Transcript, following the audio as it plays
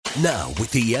Now, with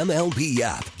the MLB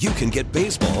app, you can get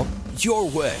baseball your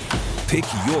way. Pick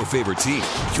your favorite team,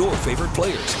 your favorite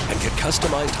players, and get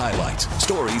customized highlights,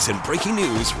 stories, and breaking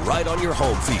news right on your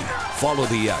home feed. Follow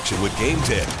the action with Game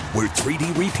 10, where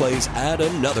 3D replays add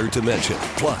another dimension.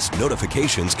 Plus,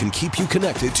 notifications can keep you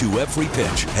connected to every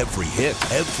pitch, every hit,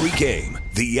 every game.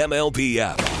 The MLB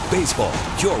app. Baseball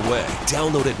your way.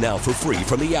 Download it now for free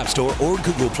from the App Store or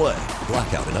Google Play.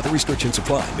 Blackout and other restrictions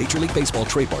apply. Major League Baseball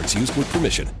trademarks used with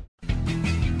permission.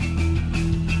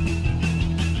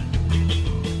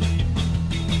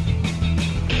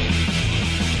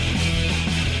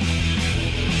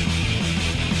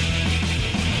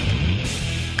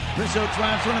 Rizzo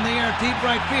drives one in the air, deep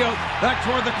right field, back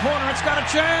toward the corner. It's got a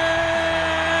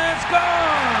chance.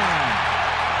 Gone!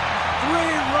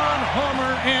 Three-run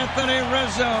homer, Anthony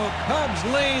Rizzo. Cubs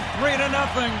lead 3-0.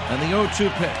 And the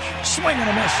 0-2 pitch. Swing and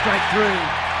a miss, strike three.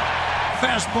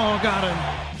 Fastball got him.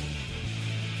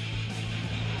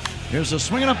 Here's a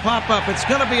swing and a pop-up. It's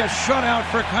going to be a shutout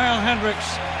for Kyle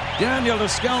Hendricks. Daniel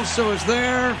Descalso is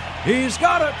there. He's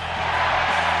got it.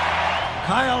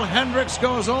 Kyle Hendricks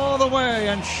goes all the way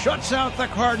and shuts out the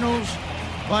Cardinals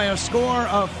by a score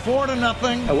of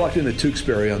 4-0. I walked into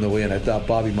Tewksbury on the way, and I thought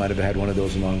Bobby might have had one of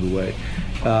those along the way.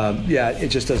 It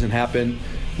just doesn't happen.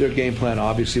 Their game plan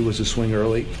obviously was to swing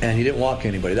early, and he didn't walk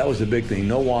anybody. That was the big thing.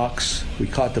 No walks. We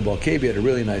caught the ball. KB had a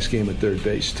really nice game at third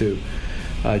base, too.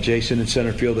 Jason in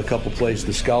center field, a couple plays.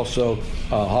 Descalso,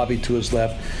 Hobby to his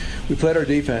left. We played our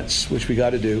defense, which we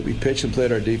got to do. We pitched and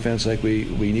played our defense like we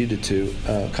needed to.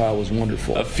 Kyle was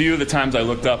wonderful. A few of the times I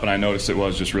looked up and I noticed it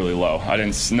was just really low. I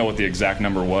didn't know what the exact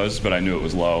number was, but I knew it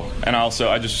was low. And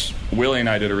Willie and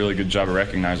I did a really good job of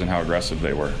recognizing how aggressive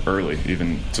they were early,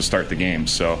 even to start the game.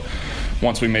 So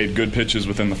once we made good pitches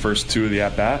within the first two of the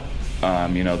at-bat,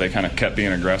 they kind of kept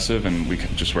being aggressive, and we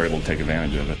just were able to take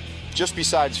advantage of it. Just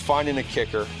besides finding a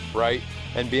kicker, right,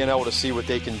 and being able to see what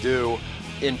they can do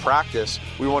in practice,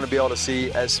 we want to be able to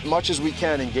see as much as we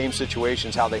can in game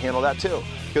situations how they handle that too.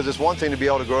 Because it's one thing to be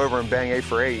able to go over and bang 8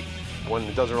 for 8 when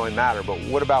it doesn't really matter, but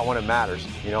what about when it matters?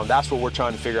 And that's what we're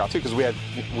trying to figure out too, because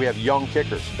we have young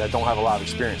kickers that don't have a lot of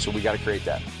experience, so we got to create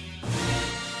that.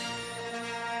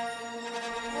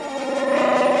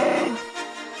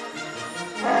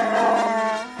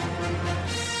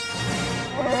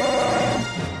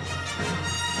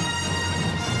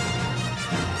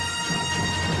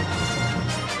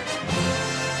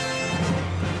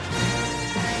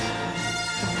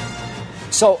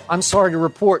 So I'm sorry to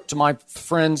report to my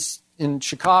friends in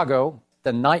Chicago,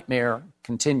 the nightmare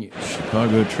continues.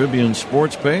 Chicago Tribune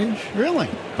sports page. Really?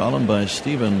 Column by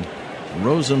Stephen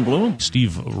Rosenblum.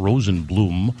 Steve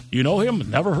Rosenblum. You know him?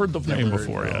 Never heard the name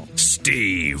before yet.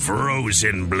 Steve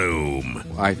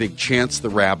Rosenblum. I think Chance the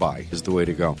Rabbi is the way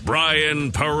to go.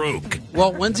 Brian Peruk.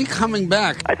 Well, when's he coming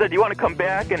back? I said, do you want to come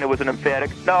back? And it was an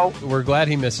emphatic no. We're glad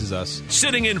he misses us.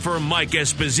 Sitting in for Mike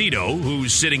Esposito,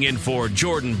 who's sitting in for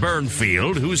Jordan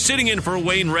Burnfield, who's sitting in for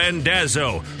Wayne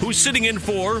Randazzo, who's sitting in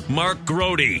for Mark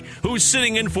Grody, who's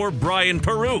sitting in for Brian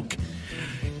Peruk.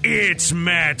 It's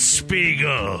Matt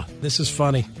Spiegel. This is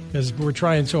funny, because we're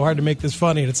trying so hard to make this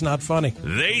funny, and it's not funny.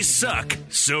 They suck,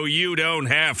 so you don't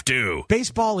have to.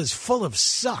 Baseball is full of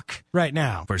suck right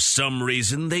now. For some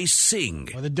reason, they sing.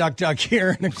 Or the duck duck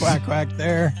here and the quack quack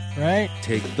there, right?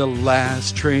 Take the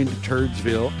last train to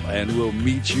Turdsville, and we'll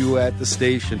meet you at the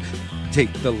station.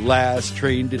 Take the last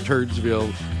train to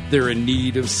Turdsville. They're in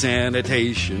need of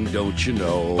sanitation, don't you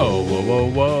know? Oh, whoa,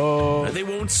 whoa, whoa. They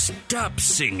won't stop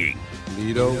singing.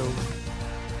 Lido.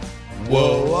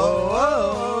 Whoa, whoa,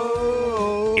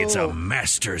 whoa. It's a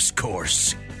master's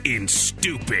course in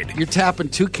stupid. You're tapping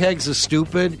 2 kegs of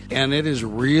stupid, and it is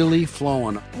really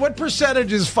flowing. What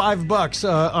percentage is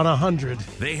 $5 on 100?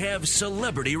 They have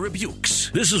celebrity rebukes.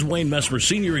 This is Wayne Messmer,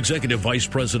 Senior Executive Vice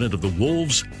President of the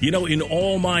Wolves. In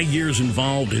all my years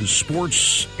involved in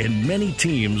sports and many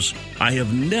teams, I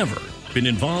have never been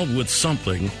involved with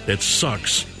something that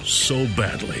sucks so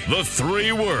badly. The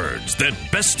 3 words that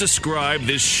best describe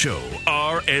this show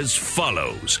are as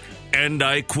follows, and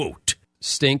I quote: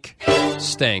 Stink,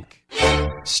 stank,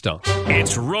 stunk.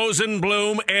 It's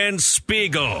Rosenblum and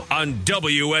Spiegel on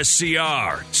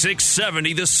WSCR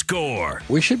 670 The Score.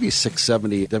 We should be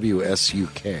 670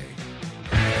 WSUK.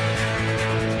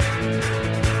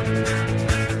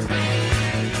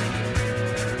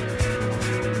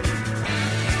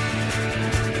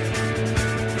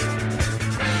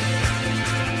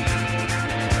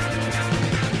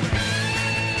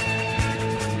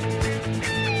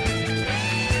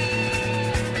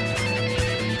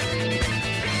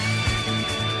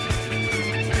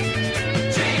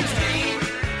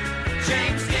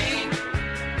 James Dean,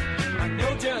 I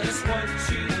know just what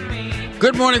you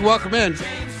Good morning, welcome in.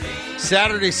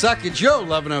 Saturday, 2nd, Joe,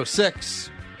 11:06.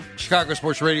 Chicago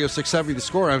Sports Radio 670, The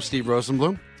Score. I'm Steve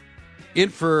Rosenblum. In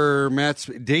for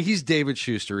he's David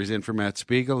Schuster. He's in for Matt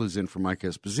Spiegel, who's in for Mike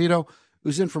Esposito,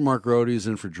 who's in for Mark Rohde, who's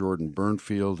in for Jordan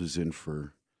Burnfield, who's in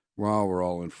for, well, we're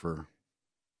all in for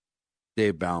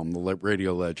Dave Baum, the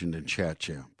radio legend and chat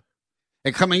champ.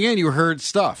 And coming in, you heard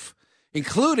stuff,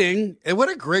 including, and what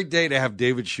a great day to have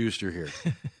David Schuster here.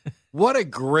 What a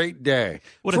great day.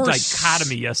 What a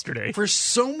dichotomy yesterday. For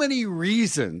so many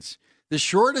reasons. The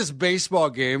shortest baseball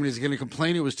game, and he's going to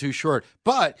complain it was too short.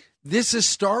 But this is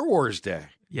Star Wars Day.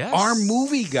 Yes. Our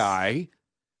movie guy,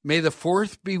 may the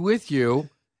 4th be with you,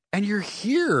 and you're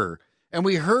here. And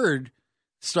we heard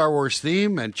Star Wars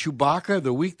theme and Chewbacca,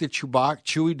 the week that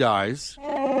Chewie dies.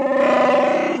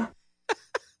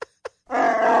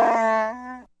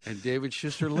 And David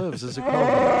Schuster lives as a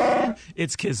co-host.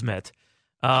 It's kismet.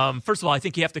 First of all, I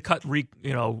think you have to cut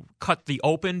the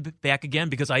open back again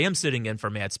because I am sitting in for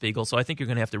Matt Spiegel, so I think you're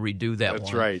going to have to redo that one.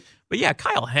 That's right. But yeah,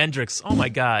 Kyle Hendricks, oh my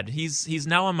God, he's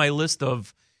now on my list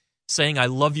of saying I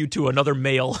love you to another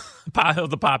male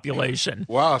of the population.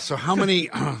 Wow, so how many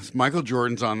Michael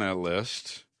Jordan's on that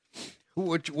list?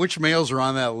 Which males are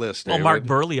on that list? Well, Mark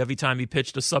Burley, every time he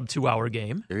pitched a sub-2-hour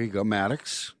game. There you go,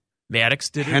 Maddox. Maddox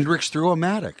did it. Hendricks threw a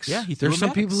Maddox. Yeah, he threw There's a some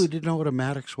Maddox. people who didn't know what a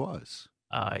Maddox was.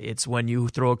 It's when you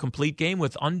throw a complete game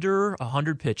with under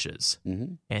 100 pitches.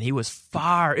 Mm-hmm. And he was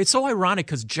far. It's so ironic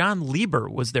because John Lieber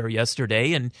was there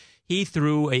yesterday, and he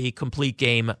threw a complete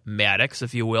game Maddox,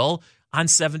 if you will, on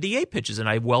 78 pitches. And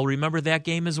I well remember that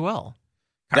game as well.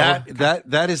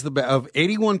 That is of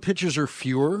 81 pitches or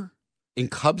fewer in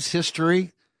Cubs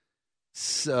history,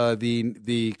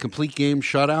 the complete game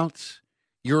shutouts.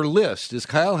 Your list is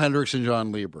Kyle Hendricks and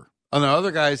John Lieber. And the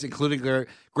other guys, including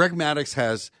Greg Maddux,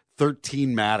 has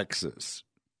 13 Maddoxes.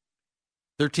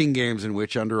 13 games in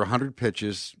which under 100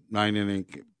 pitches,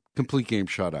 9-inning complete game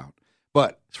shutout.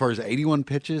 But as far as 81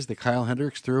 pitches that Kyle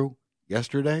Hendricks threw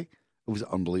yesterday, it was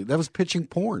unbelievable. That was pitching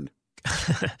porn.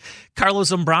 Carlos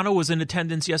Zambrano was in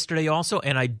attendance yesterday also,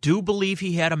 and I do believe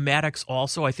he had a Maddox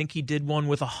also. I think he did one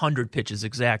with 100 pitches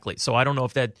exactly. So I don't know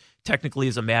if that technically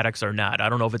is a Maddox or not. I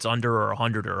don't know if it's under or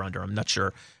 100 or under. I'm not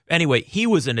sure. Anyway, he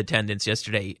was in attendance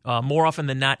yesterday. More often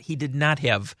than not, he did not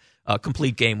have a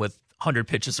complete game with 100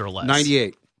 pitches or less.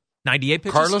 98. 98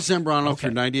 pitches? Carlos Zambrano threw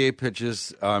 98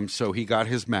 pitches, so he got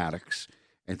his Maddox.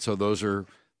 And so those are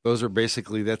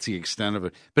basically, that's the extent of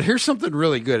it. But here's something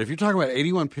really good. If you're talking about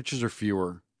 81 pitches or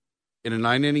fewer in a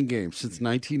 9-inning game since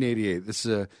 1988, this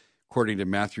is according to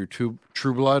Matthew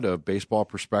Trueblood of Baseball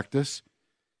Prospectus.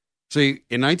 So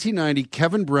in 1990,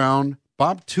 Kevin Brown,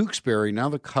 Bob Tewksbury, now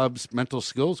the Cubs mental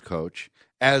skills coach,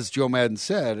 as Joe Madden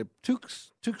said,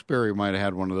 Tewksbury might have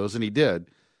had one of those, and he did,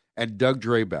 and Doug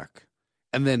Drabeck.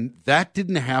 And then that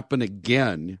didn't happen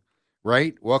again.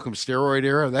 Right? Welcome steroid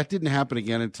era. That didn't happen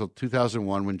again until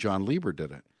 2001 when John Lieber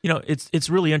did it. You know, it's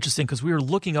really interesting because we were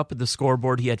looking up at the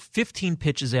scoreboard. He had 15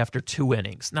 pitches after 2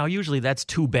 innings. Now, usually that's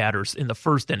 2 batters in the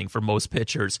first inning for most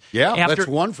pitchers. Yeah, that's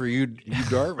one for you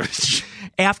Darvish.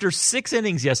 After 6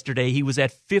 innings yesterday, he was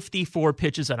at 54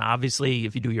 pitches, and obviously,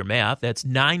 if you do your math, that's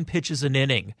 9 pitches an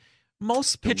inning.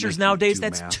 Most pitchers nowadays,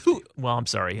 that's math. 2. Well, I'm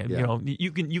sorry. Yeah. You know,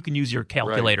 you can use your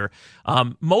calculator.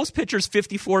 Right. Most pitchers,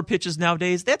 54 pitches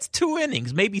nowadays, that's 2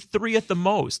 innings, maybe 3 at the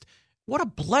most. What a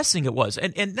blessing it was.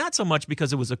 And not so much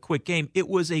because it was a quick game. It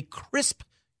was a crisp,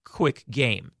 quick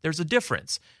game. There's a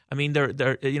difference. I mean,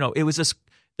 it was just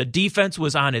the defense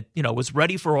was on it, was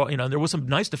ready for, there was some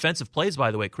nice defensive plays, by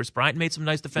the way. Chris Bryant made some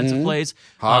nice defensive plays.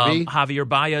 Javier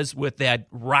Baez with that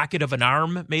rocket of an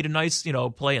arm made a nice,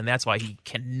 play, and that's why he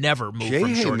can never move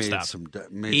from shortstop.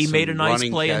 He made a nice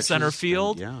play in center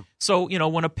field. Yeah. So,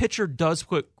 when a pitcher does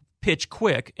pitch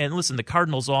quick, and listen, the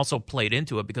Cardinals also played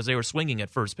into it because they were swinging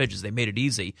at first pitches. They made it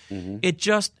easy. Mm-hmm. It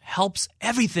just helps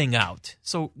everything out.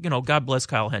 So, God bless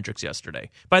Kyle Hendricks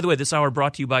yesterday. By the way, this hour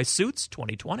brought to you by Suits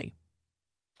 2020.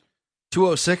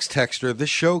 206 texter, this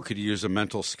show could use a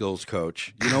mental skills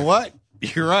coach. You know what?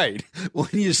 You're right. When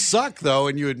you suck, though,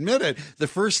 and you admit it, the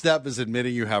first step is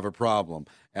admitting you have a problem.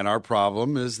 And our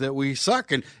problem is that we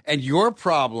suck. And your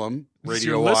problem,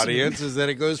 radio audience, is that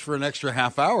it goes for an extra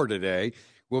half hour today.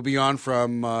 We'll be on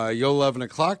from 11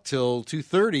 o'clock till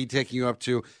 2:30, taking you up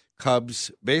to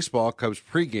Cubs baseball, Cubs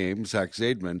pregame. Zach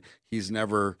Zaidman, he's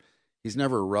never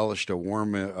relished a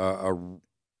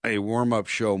warm-up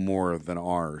show more than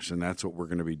ours, and that's what we're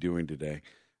going to be doing today.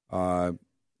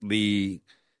 The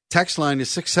text line is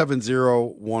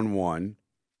 67011,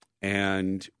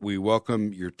 and we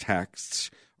welcome your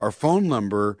texts. Our phone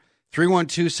number,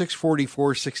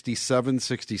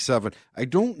 312-644-6767. I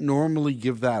don't normally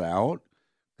give that out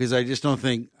because I just don't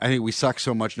think – I think we suck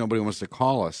so much nobody wants to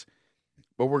call us.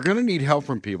 But we're going to need help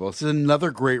from people. This is another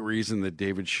great reason that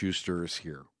David Schuster is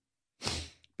here.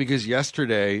 Because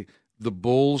yesterday, the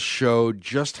Bulls showed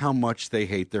just how much they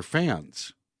hate their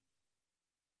fans.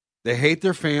 They hate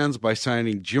their fans by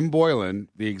signing Jim Boylen,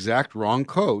 the exact wrong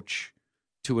coach,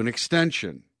 to an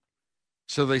extension.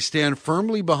 So they stand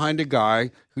firmly behind a guy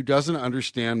who doesn't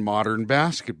understand modern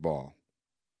basketball.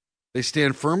 They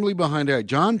stand firmly behind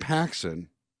John Paxson,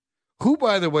 who,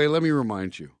 by the way, let me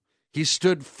remind you, he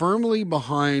stood firmly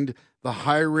behind the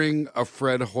hiring of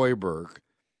Fred Hoiberg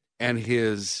and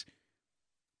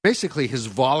basically his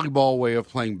volleyball way of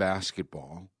playing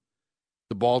basketball.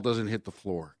 The ball doesn't hit the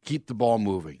floor. Keep the ball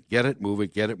moving. Get it, move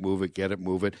it, get it, move it, get it,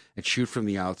 move it, and shoot from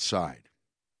the outside.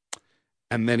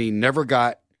 And then he never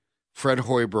got Fred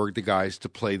Hoiberg, the guys, to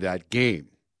play that game.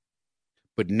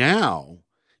 But now,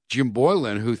 Jim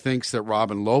Boylen, who thinks that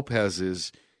Robin Lopez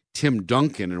is Tim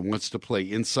Duncan and wants to play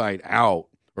inside out,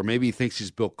 or maybe he thinks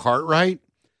he's Bill Cartwright,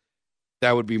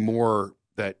 that would be more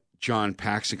that John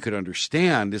Paxson could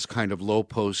understand, this kind of low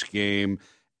post game.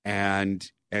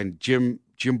 And Jim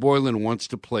Boylen wants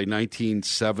to play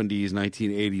 1970s,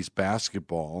 1980s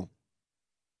basketball.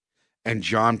 And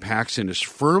John Paxson is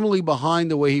firmly behind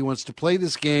the way he wants to play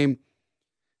this game.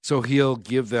 So he'll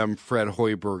give them Fred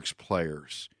Hoiberg's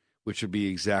players, which would be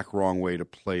the exact wrong way to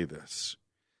play this.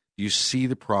 You see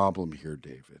the problem here,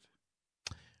 David.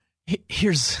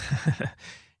 Here's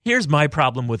my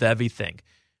problem with everything.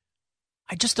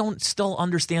 I just don't still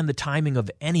understand the timing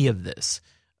of any of this.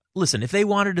 Listen, if they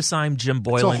wanted to sign Jim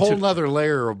Boylen, it's a whole other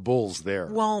layer of Bulls there.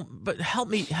 Well, but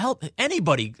help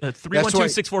anybody.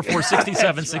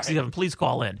 312-644-6767. Please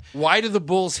call in. Why do the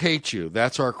Bulls hate you?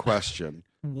 That's our question.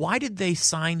 Why did they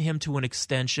sign him to an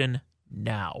extension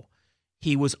now?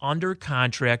 He was under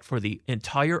contract for the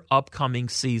entire upcoming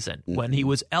season. Mm-hmm. When he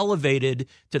was elevated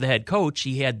to the head coach,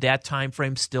 he had that time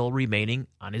frame still remaining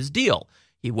on his deal.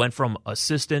 He went from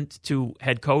assistant to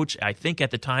head coach. I think at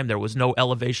the time there was no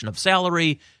elevation of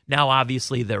salary. Now,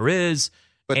 obviously, there is.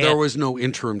 But there was no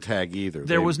interim tag either.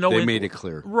 They made it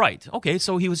clear. Right. Okay,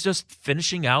 so he was just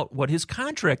finishing out what his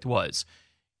contract was.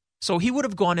 So he would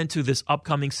have gone into this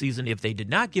upcoming season if they did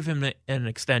not give him an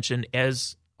extension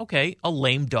as, okay, a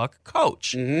lame duck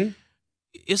coach. Mm-hmm.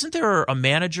 Isn't there a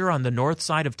manager on the north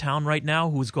side of town right now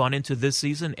who's gone into this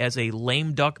season as a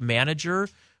lame duck manager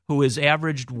who has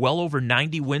averaged well over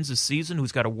 90 wins a season,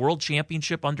 who's got a world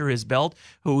championship under his belt,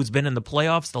 who's been in the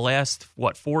playoffs the last,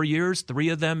 4 years, 3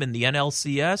 of them in the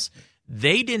NLCS?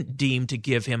 They didn't deem to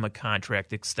give him a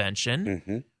contract extension.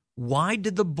 Mm-hmm. Why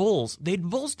did the Bulls? The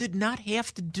Bulls did not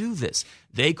have to do this.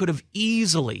 They could have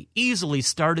easily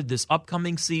started this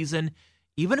upcoming season,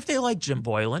 even if they like Jim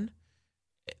Boylen.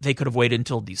 They could have waited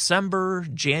until December,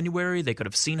 January. They could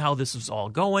have seen how this was all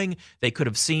going. They could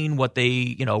have seen what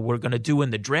they, were going to do in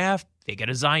the draft. They get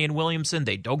a Zion Williamson.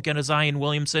 They don't get a Zion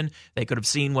Williamson. They could have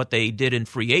seen what they did in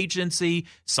free agency,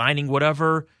 signing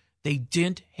whatever. They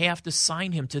didn't have to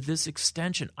sign him to this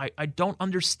extension. I don't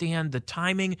understand the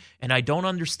timing, and I don't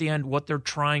understand what they're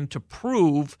trying to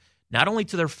prove, not only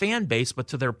to their fan base, but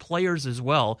to their players as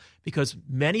well, because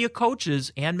many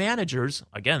coaches and managers,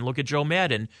 again, look at Joe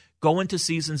Madden, go into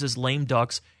seasons as lame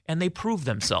ducks, and they prove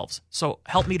themselves. So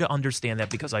help me to understand that,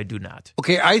 because I do not.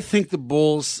 Okay, I think the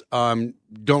Bulls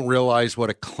don't realize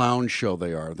what a clown show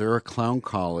they are. They're a clown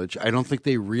college. I don't think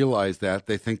they realize that.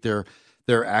 They think they're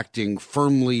acting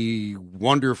firmly,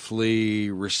 wonderfully,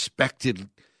 respected,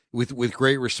 with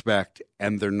great respect,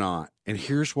 and they're not. And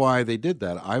here's why they did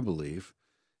that, I believe,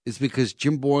 is because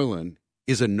Jim Boylen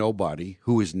is a nobody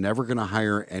who is never going to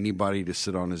hire anybody to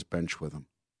sit on his bench with him.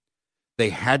 They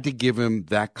had to give him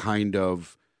that kind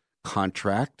of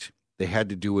contract. They had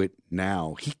to do it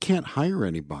now. He can't hire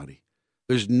anybody.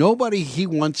 There's nobody he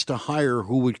wants to hire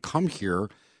who would come here,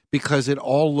 because it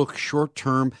all looks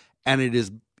short-term, and it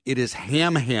is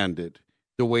ham-handed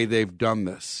the way they've done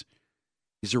this.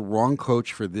 He's a wrong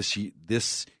coach for this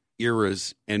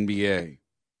era's NBA.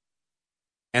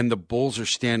 And the Bulls are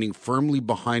standing firmly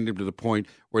behind him to the point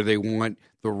where they want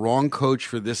the wrong coach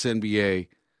for this NBA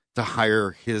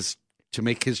to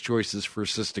make his choices for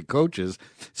assistant coaches.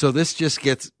 So this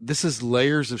is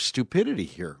layers of stupidity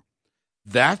here.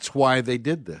 That's why they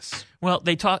did this. Well,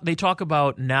 they talk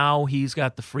about now he's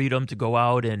got the freedom to go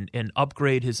out and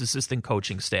upgrade his assistant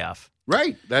coaching staff.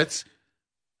 Right. That's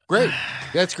great.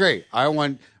 That's great. I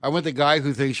want the guy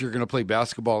who thinks you're going to play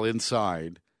basketball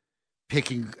inside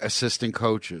picking assistant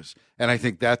coaches. And I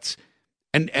think that's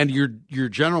and your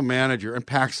general manager, and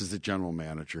Pax is the general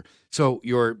manager. So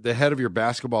the head of your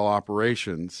basketball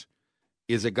operations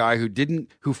is a guy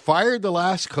who fired the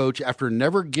last coach after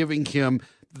never giving him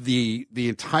the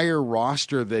entire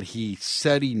roster that he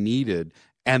said he needed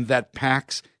and that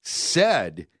Pax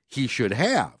said he should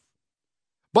have.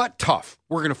 But tough.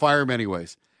 We're going to fire him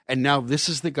anyways. And now this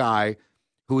is the guy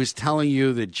who is telling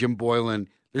you that Jim Boylen,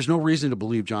 there's no reason to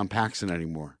believe John Paxson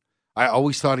anymore. I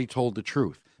always thought he told the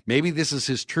truth. Maybe this is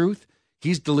his truth.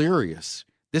 He's delirious.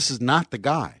 This is not the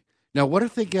guy. Now, what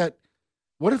if they get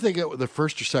the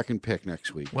first or second pick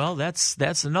next week? Well, that's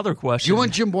another question. Do you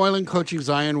want Jim Boylen coaching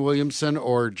Zion Williamson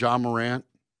or John Morant?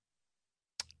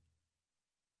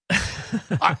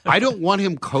 I don't want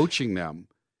him coaching them.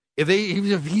 If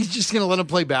he's just going to let them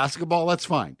play basketball, that's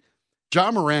fine.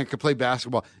 John Morant could play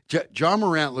basketball. John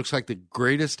Morant looks like the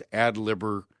greatest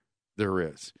ad-libber there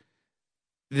is.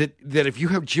 That if you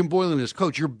have Jim Boylen as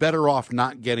coach, you're better off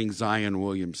not getting Zion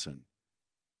Williamson.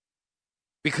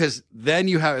 Because then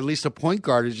you have at least a point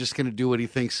guard who's just going to do what he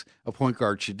thinks a point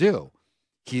guard should do.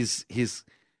 He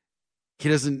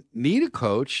doesn't need a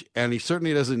coach, and he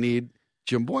certainly doesn't need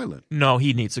Jim Boylen. No,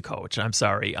 he needs a coach. I'm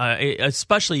sorry,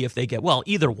 especially if they get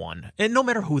either one, and no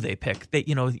matter who they pick,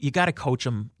 you got to coach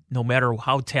them. No matter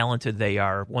how talented they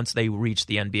are, once they reach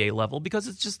the NBA level, because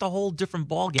it's just a whole different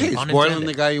ballgame. Is Boylen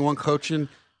the guy you want coaching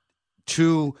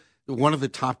to one of the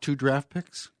top 2 draft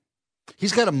picks?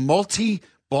 He's got a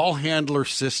multi-ball handler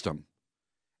system.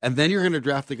 And then you're going to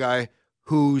draft the guy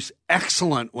who's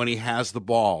excellent when he has the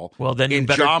ball. Well, then in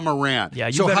John Morant. Yeah,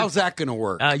 how's that going to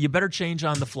work? You better change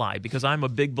on the fly, because I'm a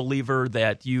big believer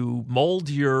that you mold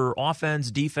your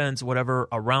offense, defense, whatever,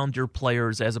 around your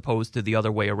players as opposed to the other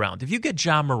way around. If you get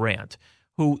John Morant,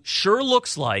 who sure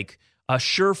looks like a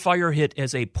surefire hit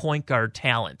as a point guard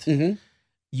talent,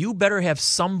 you better have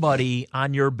somebody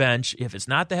on your bench, if it's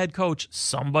not the head coach,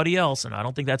 somebody else, and I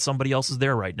don't think that somebody else is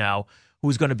there right now,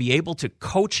 who's going to be able to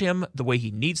coach him the way he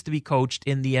needs to be coached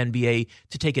in the NBA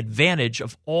to take advantage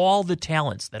of all the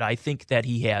talents that I think that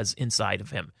he has inside of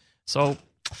him. So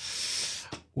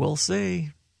we'll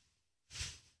see.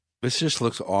 This just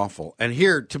looks awful. And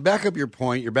here, to back up your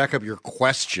point, back up your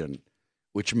question,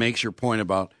 which makes your point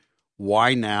about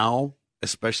why now,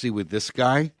 especially with this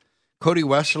guy, Cody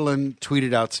Westerlund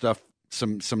tweeted out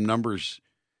some numbers,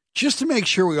 just to make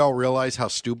sure we all realize how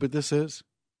stupid this is.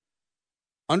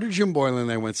 Under Jim Boylen,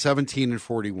 they went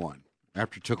 17-41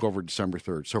 after he took over December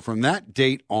 3rd. So from that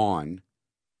date on,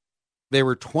 they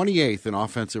were 28th in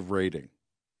offensive rating.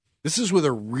 This is with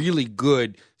a really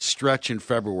good stretch in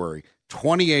February,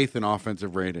 28th in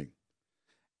offensive rating.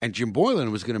 And Jim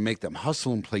Boylen was going to make them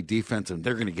hustle and play defense, and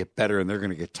they're going to get better and they're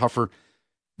going to get tougher.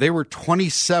 They were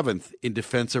 27th in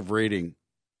defensive rating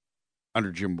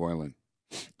under Jim Boylen.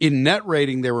 In net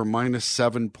rating, they were minus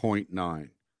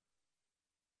 7.9.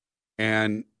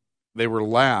 And they were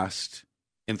last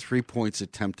in 3 points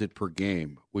attempted per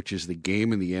game, which is the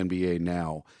game in the NBA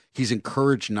now. He's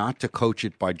encouraged not to coach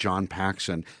it by John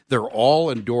Paxson. They're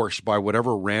all endorsed by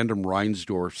whatever random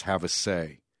Reinsdorfs have a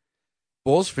say.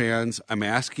 Bulls fans, I'm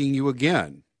asking you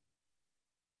again.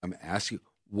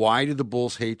 Why do the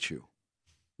Bulls hate you?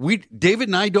 David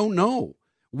and I don't know.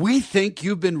 We think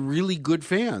you've been really good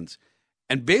fans.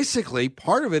 And basically,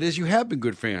 part of it is you have been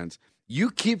good fans. You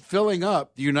keep filling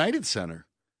up the United Center.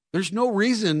 There's no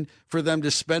reason for them to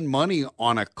spend money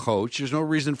on a coach. There's no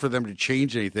reason for them to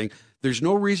change anything. There's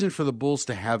no reason for the Bulls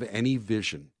to have any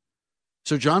vision.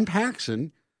 So John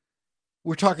Paxson,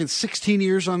 we're talking 16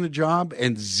 years on the job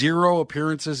and 0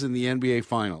 appearances in the NBA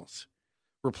Finals,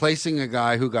 replacing a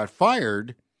guy who got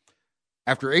fired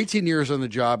after 18 years on the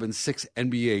job and 6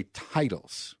 NBA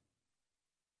titles.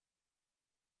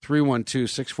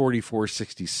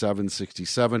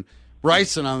 312-644-6767.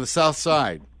 Bryson on the South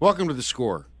Side. Welcome to The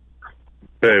Score.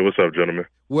 Hey, what's up, gentlemen?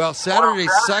 Well, Saturday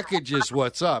Suckage is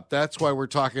what's up. That's why we're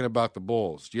talking about the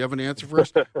Bulls. Do you have an answer for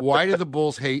us? Why do the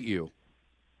Bulls hate you?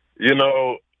 You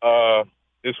know,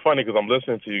 it's funny because I'm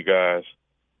listening to you guys,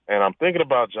 and I'm thinking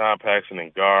about John Paxson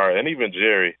and Gar and even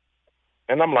Jerry,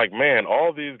 and I'm like, man,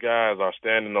 all these guys are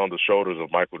standing on the shoulders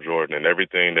of Michael Jordan and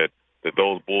everything that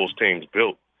those Bulls teams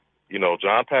built. You know,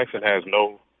 John Paxson has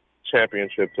no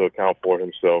championship to account for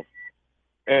himself.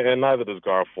 And neither does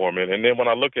Gar Forman. And then when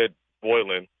I look at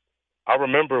Boylen, I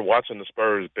remember watching the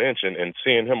Spurs bench and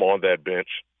seeing him on that bench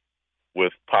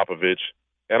with Popovich.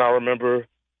 And I remember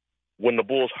when the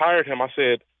Bulls hired him, I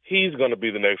said, he's going to be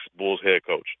the next Bulls head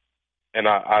coach. And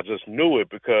I just knew it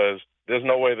because there's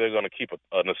no way they're going to keep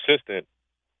an assistant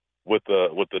with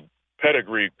the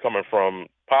pedigree coming from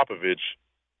Popovich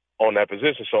on that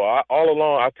position. So all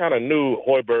along, I kind of knew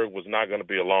Hoiberg was not going to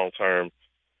be a long-term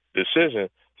decision.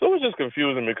 So it was just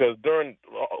confusing because during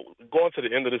going to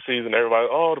the end of the season, everybody,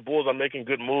 the Bulls are making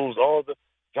good moves. The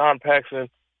John Paxson,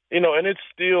 and it's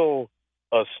still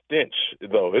a stench,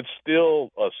 though. It's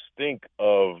still a stink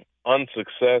of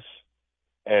unsuccess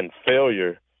and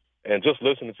failure. And just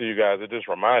listening to you guys, it just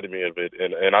reminded me of it.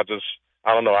 And I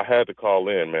don't know, I had to call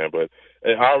in, man. But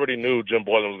I already knew Jim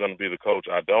Boylen was going to be the coach.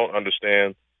 I don't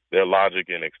understand their logic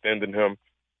in extending him.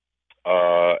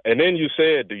 And then you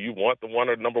said, do you want the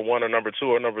number one or number two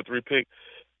or number three pick?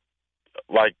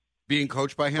 Like being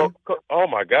coached by him? Oh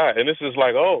my God. And this is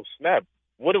like, oh, snap.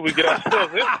 What did we get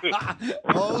ourselves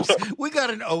into? We got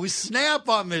an snap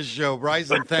on this show,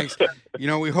 Bryson. Thanks.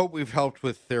 We hope we've helped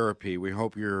with therapy. We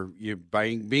hope you're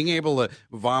being able to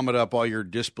vomit up all your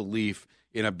disbelief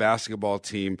in a basketball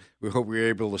team. We hope we're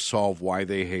able to solve why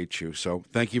they hate you. So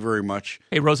thank you very much.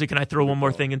 Hey, Rosie, can I throw one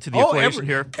more thing into the equation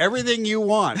here? Everything you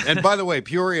want. And by the way,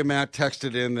 Peoria Matt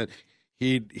texted in that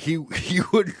he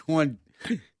wouldn't want.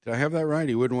 Did I have that right?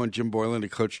 He wouldn't want Jim Boylen to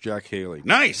coach Jack Haley.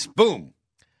 Nice. Boom.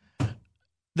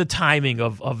 The timing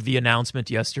of the announcement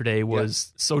yesterday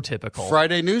was so typical.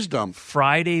 Friday news dump.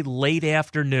 Friday late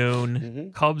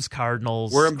afternoon, Cubs,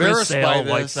 Cardinals. We're embarrassed by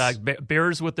this. White Sox,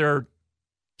 Bears with their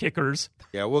kickers.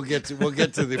 Yeah, we'll get to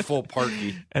the full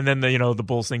party. And then the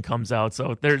Bulls thing comes out.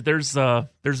 So there's no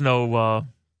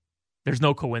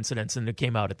coincidence, and it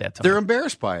came out at that time. They're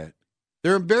embarrassed by it.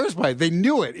 They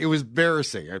knew it. It was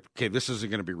embarrassing. Okay, this isn't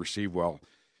going to be received well.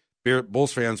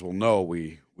 Bulls fans will know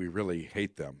we really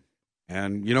hate them.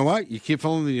 And you know what? You keep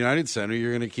filling the United Center,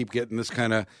 you're going to keep getting this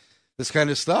kind of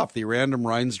stuff. The random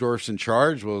Reinsdorfs in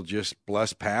charge will just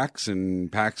bless Pax and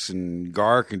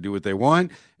Gar can do what they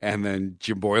want, and then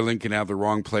Jim Boylen can have the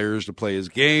wrong players to play his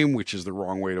game, which is the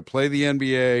wrong way to play the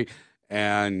NBA.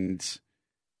 And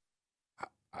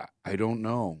I don't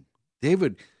know,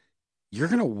 David. You're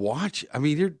going to watch. I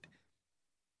mean, you're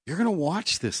going to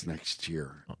watch this next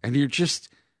year, and you're just.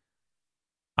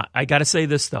 I got to say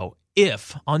this though.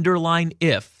 If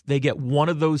they get one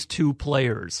of those two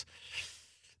players,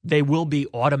 they will be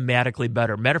automatically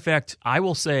better. Matter of fact, I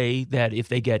will say that if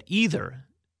they get either,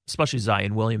 especially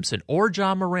Zion Williamson or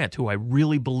John Morant, who I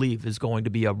really believe is going to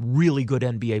be a really good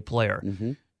NBA player,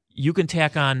 you can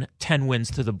tack on 10 wins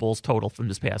to the Bulls total from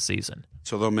this past season.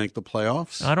 So they'll make the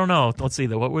playoffs? I don't know. Let's see.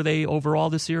 What were they overall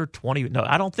this year? 20? No,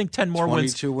 I don't think 10 more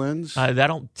 22 wins.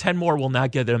 10 more will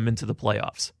not get them into the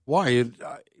playoffs. Why?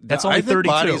 That's only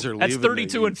 32. That's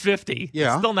 32 and 50.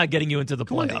 Yeah. Still not getting you into the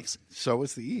playoffs. So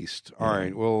it's the East. All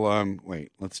right. Well,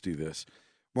 wait. Let's do this.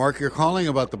 Mark, you're calling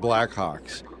about the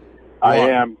Blackhawks. I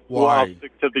am. Why? Well, I'll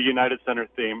stick to the United Center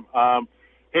theme.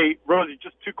 Hey, Rosie,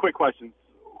 just two quick questions.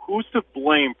 Who's to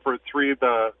blame for three of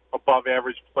the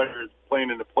above-average players playing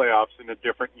in the playoffs in a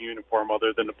different uniform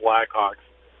other than the Blackhawks?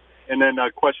 And then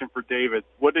a question for David.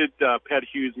 What did Pat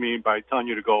Hughes mean by telling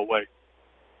you to go away?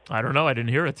 I don't know. I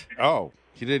didn't hear it. Oh,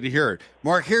 you didn't hear it.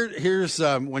 Mark, here's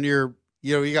when you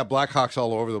got Blackhawks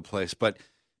all over the place, but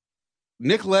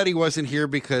Nick Leddy wasn't here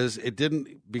because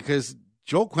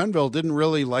Joel Quenneville didn't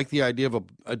really like the idea of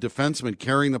a defenseman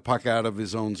carrying the puck out of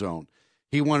his own zone.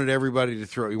 He wanted everybody to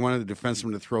throw. He wanted the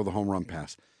defenseman to throw the home run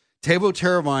pass. Teuvo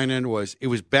Teravainen it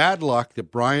was bad luck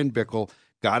that Brian Bickle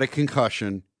got a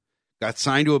concussion, got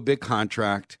signed to a big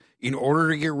contract. In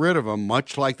order to get rid of him,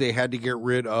 much like they had to get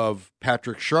rid of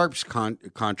Patrick Sharp's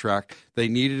contract, they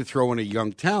needed to throw in a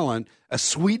young talent, a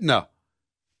sweetener,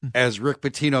 as Rick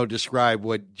Pitino described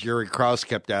what Jerry Krause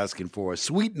kept asking for, a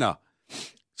sweetener.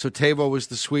 So Teuvo was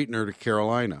the sweetener to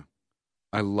Carolina.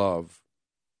 I love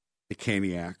the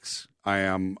Caniacs.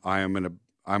 I'm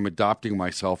adopting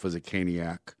myself as a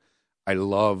Caniac. I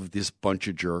love this bunch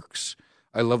of jerks.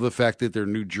 I love the fact that their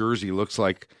New Jersey looks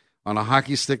like, on a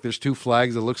hockey stick, there's two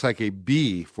flags. It looks like a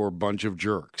B for a bunch of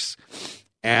jerks.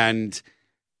 And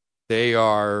they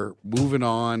are moving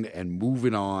on and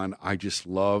moving on. I just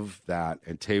love that.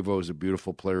 And Teuvo is a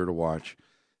beautiful player to watch.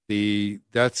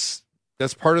 That's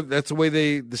the way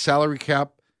the salary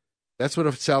cap. That's what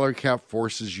a salary cap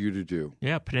forces you to do.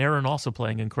 Yeah, Panarin also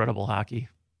playing incredible hockey.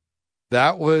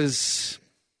 That was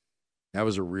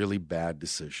a really bad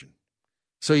decision.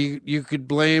 So you could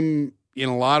blame in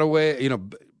a lot of ways.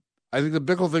 I think the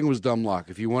Bickle thing was dumb luck.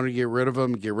 If you wanted to get rid of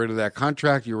him, get rid of that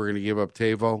contract, you were going to give up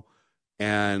Teuvo,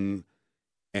 and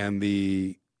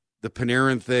the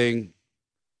Panarin thing,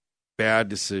 bad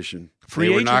decision. They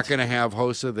were not going to have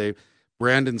Hossa.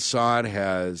 Brandon Saad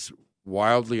has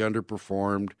wildly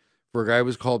underperformed. For a guy who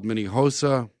was called Mini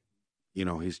Hossa,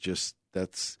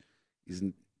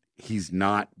 he's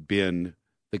not been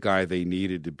the guy they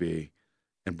needed to be.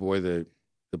 And boy, the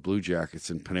Blue Jackets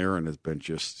and Panarin has been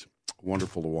just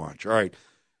wonderful to watch. All right,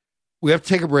 we have to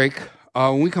take a break.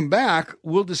 When we come back,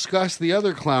 we'll discuss the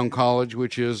other clown college,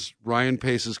 which is Ryan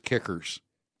Pace's Kickers,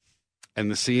 and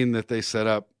the scene that they set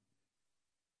up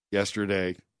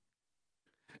yesterday.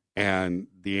 And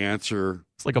the answer...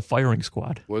 It's like a firing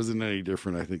squad. Wasn't any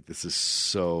different. I think this is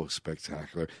so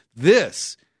spectacular.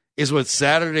 This is what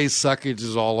Saturday Suckage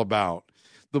is all about.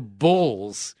 The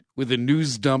Bulls, with a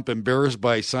news dump, embarrassed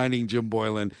by signing Jim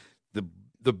Boylan.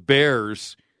 The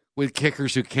Bears, with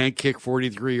kickers who can't kick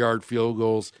 43-yard field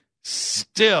goals.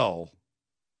 Still,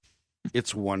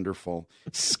 it's wonderful.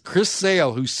 Chris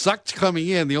Sale, who sucked coming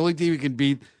in, the only team he can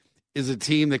beat is a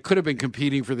team that could have been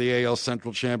competing for the AL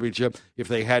Central Championship if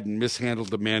they hadn't mishandled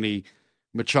the Manny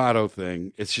Machado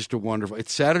thing. It's just a wonderful...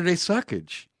 It's Saturday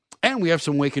Suckage. And we have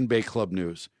some Wake and Bake Club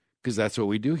news, because that's what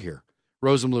we do here.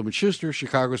 Rosenblum and Schuster,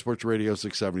 Chicago Sports Radio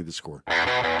 670 The Score.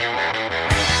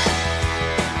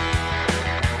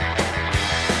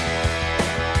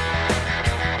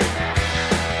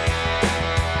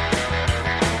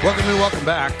 Welcome and welcome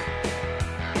back.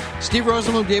 Steve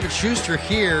Rosenblum, David Schuster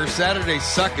here, Saturday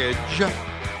Suckage.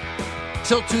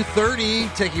 Till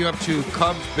 2:30, taking you up to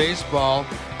Cubs baseball,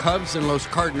 Cubs and Los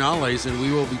Cardinals, and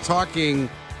we will be talking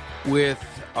with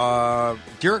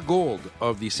Derek Gold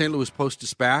of the St. Louis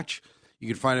Post-Dispatch. You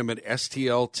can find him at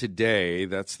STL Today.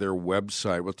 That's their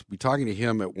website. We'll be talking to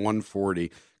him at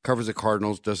 1:40. Covers the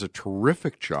Cardinals, does a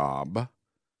terrific job.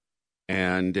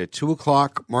 And at 2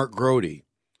 o'clock, Mark Grody.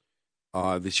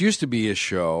 This used to be a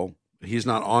show. He's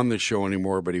not on this show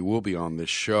anymore, but he will be on this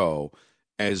show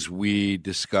as we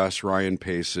discuss Ryan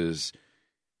Pace's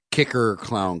kicker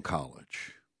clown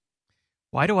college.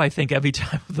 Why do I think every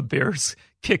time of the Bears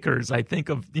kickers, I think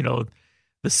of, the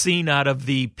scene out of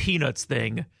the Peanuts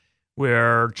thing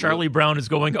where Charlie Brown is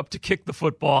going up to kick the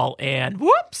football and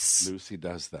whoops! Lucy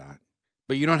does that.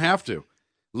 But you don't have to.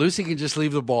 Lucy can just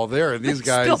leave the ball there, and these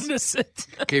guys still miss it.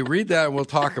 Okay, read that, and we'll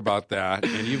talk about that,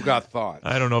 and you've got thoughts.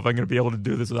 I don't know if I'm going to be able to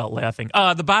do this without laughing.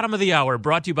 The bottom of the hour,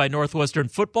 brought to you by Northwestern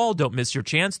Football. Don't miss your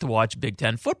chance to watch Big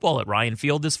Ten football at Ryan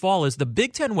Field this fall as the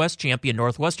Big Ten West champion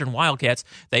Northwestern Wildcats.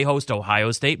 They host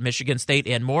Ohio State, Michigan State,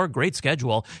 and more. Great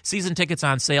schedule. Season tickets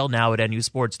on sale now at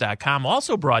nusports.com.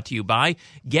 Also brought to you by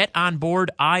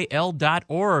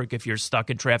GetOnBoardIL.org. If you're stuck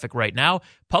in traffic right now,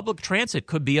 public transit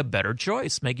could be a better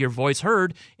choice. Make your voice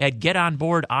heard at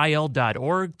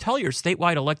GetOnBoardIL.org. Tell your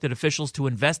statewide elected officials to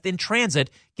invest in transit.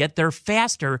 Get there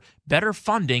faster. Better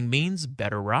funding means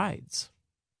better rides.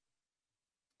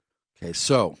 Okay,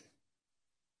 so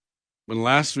when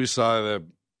last we saw the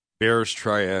Bears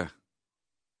try a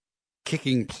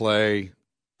kicking play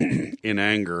in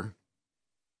anger,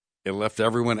 it left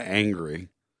everyone angry.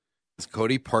 As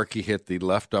Cody Parkey hit the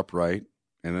left upright,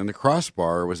 and then the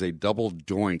crossbar was a double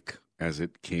doink, as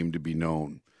it came to be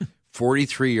known.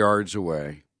 43 yards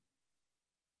away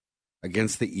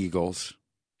against the Eagles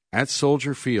at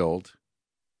Soldier Field,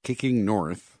 kicking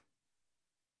north.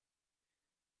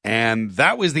 And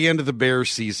that was the end of the Bears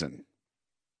season.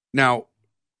 Now,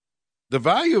 the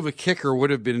value of a kicker would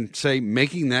have been, say,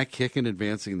 making that kick and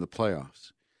advancing in the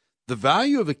playoffs. The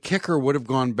value of a kicker would have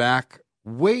gone back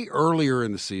way earlier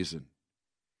in the season.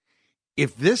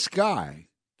 If this guy,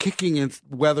 kicking in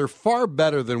weather far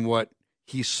better than what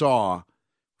he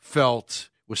felt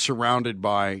was surrounded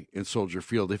by in Soldier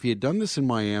Field, if he had done this in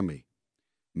Miami,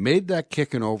 made that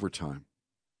kick in overtime,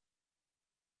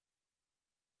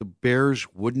 the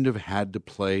Bears wouldn't have had to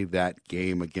play that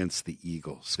game against the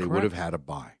Eagles. They would have had a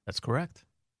bye. That's correct.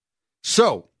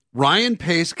 So, Ryan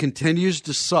Pace continues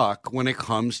to suck when it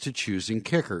comes to choosing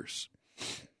kickers.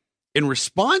 In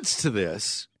response to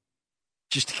this,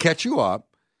 just to catch you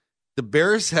up, the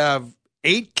Bears have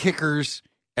 8 kickers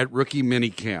at rookie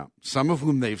minicamp, some of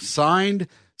whom they've signed.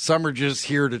 Some are just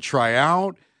here to try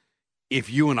out. If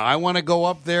you and I want to go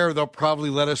up there, they'll probably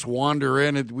let us wander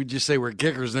in, and we just say we're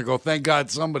kickers, and they go, thank God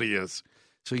somebody is.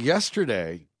 So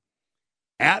yesterday,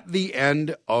 at the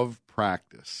end of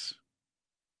practice,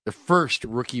 the first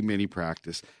rookie mini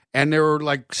practice, and there were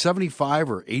like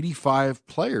 75 or 85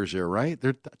 players there, right?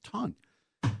 There's a ton.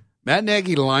 Matt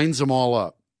Nagy lines them all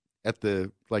up at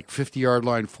the 50-yard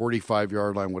line,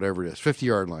 45-yard line, whatever it is,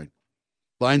 50-yard line.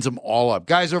 Lines them all up.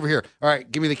 Guys over here. All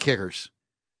right, give me the kickers.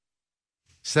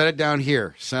 Set it down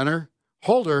here. Center,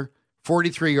 holder,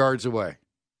 43 yards away.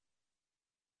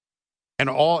 And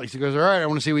he goes, all right, I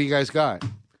want to see what you guys got.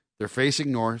 They're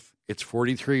facing north. It's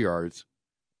 43 yards.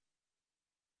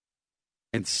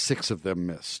 And 6 of them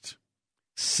missed.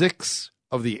 6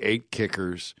 of the 8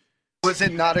 kickers. Was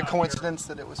it not a coincidence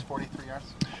that it was 43 yards?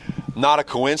 Not a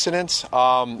coincidence.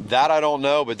 That I don't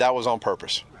know, but that was on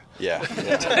purpose. Yeah.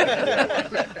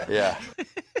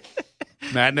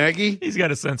 Matt Nagy? He's got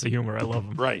a sense of humor. I love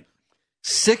him. Right.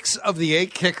 6 of the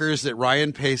 8 kickers that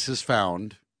Ryan Pace has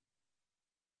found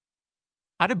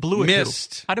How did Blewett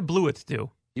missed. do? How did Blewett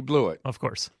do? He blew it. Of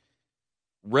course.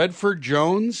 Redford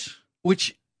Jones,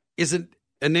 which isn't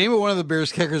a name of one of the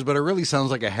Bears kickers, but it really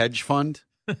sounds like a hedge fund.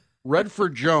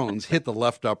 Redford Jones hit the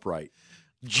left upright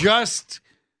just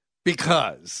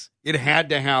because it had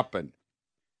to happen.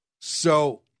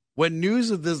 So when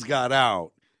news of this got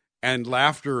out and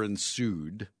laughter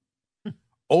ensued,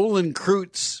 Olin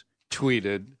Kreutz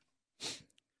tweeted,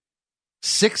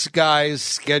 6 guys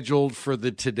scheduled for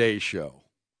the Today Show.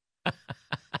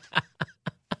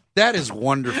 That is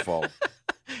wonderful.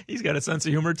 He's got a sense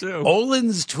of humor, too.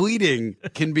 Olin's tweeting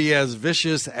can be as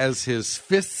vicious as his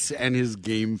fists and his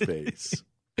game face.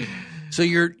 So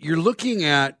you're looking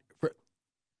at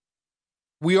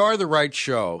We Are the Right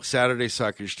Show, Saturday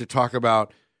Suckers, to talk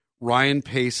about Ryan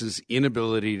Pace's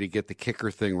inability to get the kicker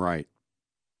thing right.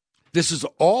 This is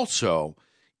also,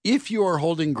 if you are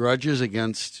holding grudges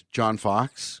against John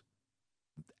Fox,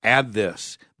 add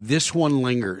this. This one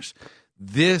lingers.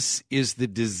 This is the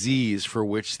disease for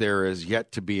which there is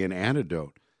yet to be an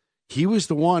antidote. He was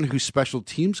the one whose special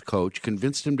teams coach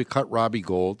convinced him to cut Robbie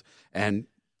Gould, and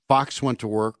Fox went to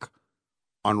work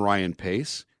on Ryan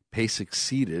Pace. Pace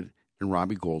succeeded, and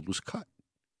Robbie Gould was cut.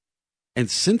 And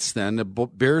since then, the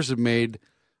Bears have made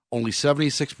only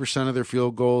 76% of their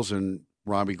field goals, and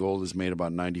Robbie Gould has made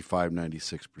about 95,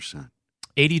 96%.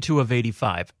 82 of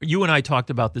 85. You and I talked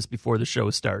about this before the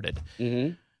show started.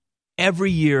 Mm-hmm.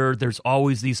 Every year, there's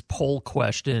always these poll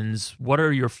questions. What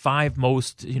are your 5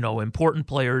 most, important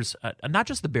players? Not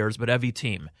just the Bears, but every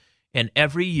team. And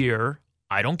every year,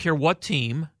 I don't care what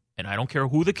team, and I don't care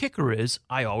who the kicker is,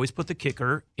 I always put the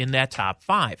kicker in that top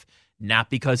 5. Not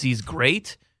because he's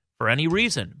great for any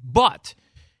reason, but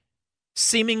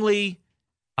seemingly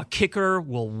a kicker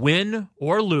will win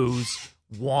or lose,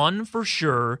 1 for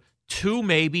sure, 2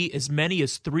 maybe, as many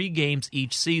as 3 games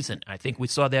each season. I think we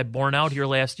saw that borne out here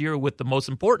last year with the most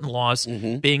important loss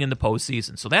being in the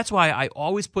postseason. So that's why I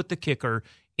always put the kicker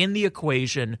in the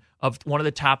equation of one of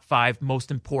the top 5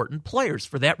 most important players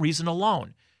for that reason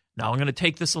alone. Now I'm going to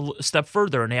take this a step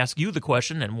further and ask you the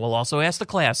question, and we'll also ask the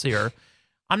class here.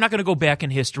 I'm not going to go back in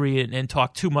history and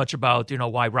talk too much about,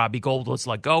 why Robbie Gould was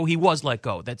let go. He was let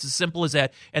go. That's as simple as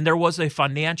that. And there was a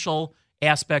financial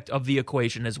aspect of the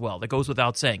equation as well. That goes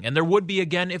without saying. And there would be,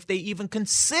 again, if they even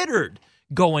considered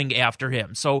going after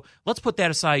him. So let's put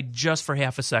that aside just for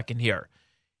half a second here.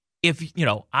 If,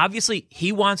 obviously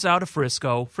he wants out of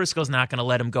Frisco. Frisco's not going to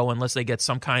let him go unless they get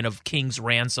some kind of king's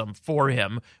ransom for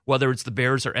him, whether it's the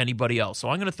Bears or anybody else. So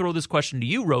I'm going to throw this question to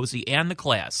you, Rosie, and the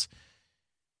class.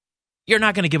 You're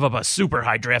not going to give up a super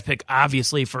high draft pick,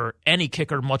 obviously, for any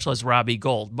kicker, much less Robbie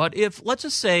Gould. But let's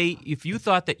just say, if you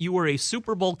thought that you were a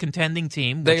Super Bowl contending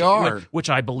team, which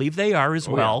I believe they are as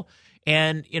well,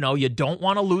 and you don't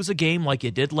want to lose a game like you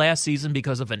did last season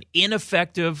because of an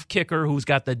ineffective kicker who's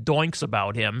got the doinks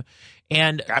about him,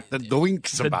 and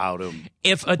about him.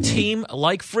 If a team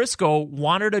like Frisco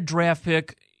wanted a draft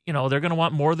pick, they're going to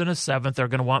want more than a 7th. They're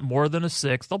going to want more than a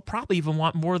 6th. They'll probably even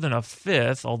want more than a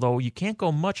 5th, although you can't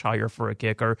go much higher for a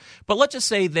kicker. But let's just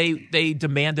say they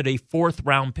demanded a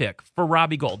 4th-round pick for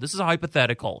Robbie Gould. This is a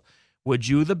hypothetical. Would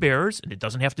you, the Bears, and it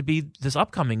doesn't have to be this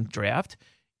upcoming draft,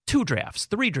 2 drafts,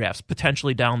 3 drafts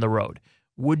potentially down the road,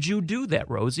 would you do that,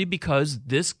 Rosie? Because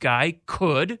this guy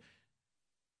could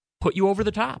put you over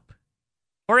the top.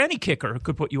 Or any kicker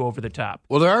could put you over the top.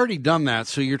 Well, they've already done that.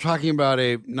 So you're talking about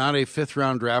not a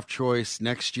 5th-round draft choice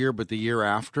next year, but the year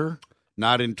after?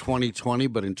 Not in 2020,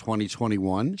 but in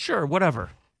 2021? Sure, whatever.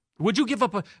 Would you give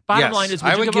up a bottom line is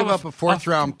I would give up a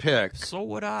 4th-round pick so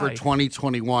would I. for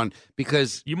 2021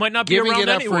 because you might not be around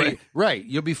anyway. Right.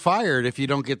 You'll be fired if you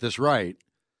don't get this right.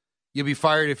 You'll be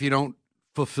fired if you don't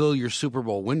fulfill your Super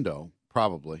Bowl window,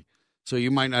 probably. So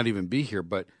you might not even be here,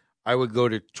 but I would go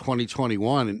to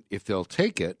 2021 if they'll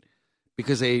take it,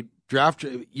 because you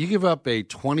give up a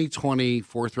 2020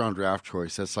 4th-round draft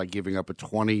choice. That's like giving up a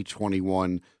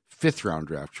 2021 5th-round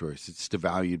draft choice. It's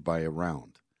devalued by a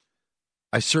round.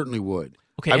 I certainly would.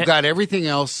 Okay, I've got everything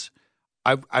else.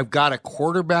 I've got a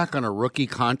quarterback on a rookie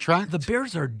contract. The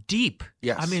Bears are deep.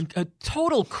 Yes. I mean,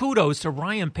 total kudos to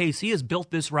Ryan Pace. He has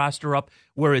built this roster up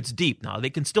where it's deep. Now,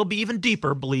 they can still be even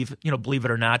deeper, believe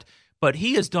it or not, but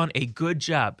he has done a good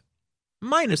job.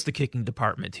 Minus the kicking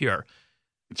department here.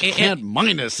 You can't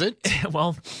minus it.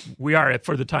 Well, we are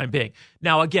for the time being.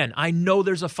 Now, again, I know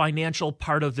there's a financial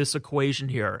part of this equation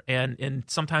here, and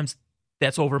sometimes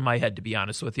that's over my head, to be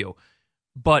honest with you.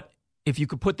 But if you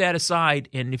could put that aside,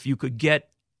 and if you could get,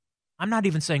 I'm not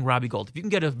even saying Robbie Gould, if you can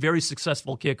get a very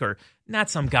successful kicker, not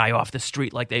some guy off the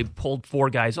street like they pulled 4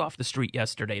 guys off the street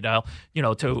yesterday to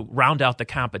round out the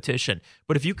competition.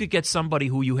 But if you could get somebody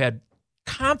who you had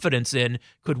confidence in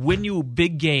could win you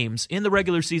big games in the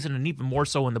regular season and even more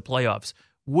so in the playoffs,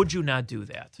 Would you not do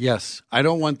that? Yes. I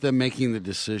don't want them making the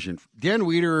decision. Dan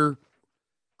Wiederer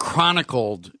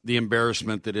chronicled the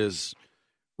embarrassment that is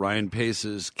Ryan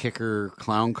Pace's kicker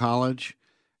clown college.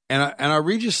 And I'll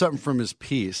read you something from his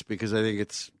piece because I think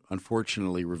it's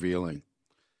unfortunately revealing.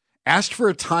 Asked for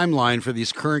a timeline for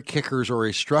these current kickers or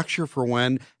a structure for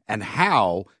when and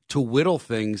how to whittle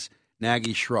things,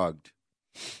 Nagy shrugged.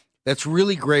 That's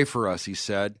really gray for us, he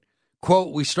said.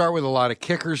 Quote, we start with a lot of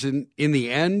kickers. In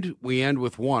the end, we end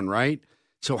with one, right?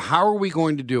 So how are we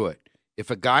going to do it?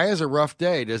 If a guy has a rough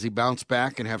day, does he bounce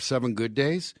back and have 7 good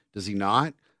days? Does he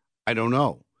not? I don't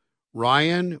know.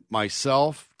 Ryan,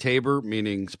 myself, Tabor,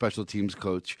 meaning special teams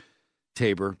coach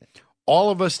Tabor, all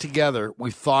of us together,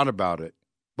 we've thought about it.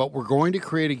 But we're going to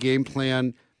create a game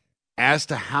plan as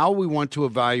to how we want to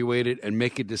evaluate it and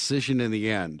make a decision in the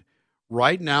end.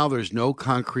 Right now, there's no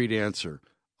concrete answer.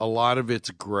 A lot of it's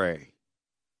gray.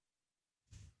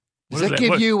 What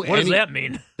does that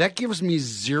mean? That gives me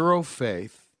zero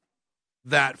faith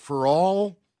that for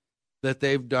all that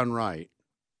they've done right,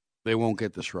 they won't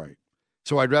get this right.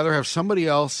 So I'd rather have somebody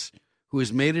else who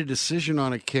has made a decision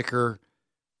on a kicker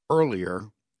earlier,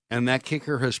 and that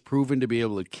kicker has proven to be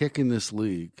able to kick in this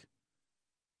league,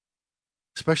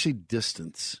 especially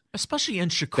distance. Especially in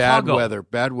Chicago.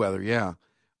 Bad weather, yeah.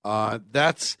 I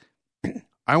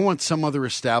want some other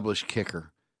established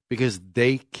kicker because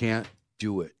they can't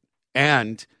do it.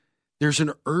 And there's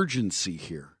an urgency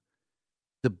here.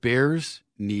 The Bears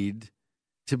need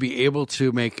to be able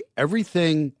to make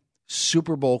everything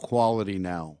Super Bowl quality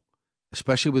now,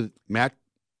 especially with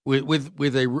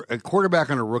a quarterback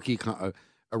on a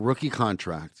rookie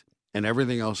contract and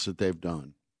everything else that they've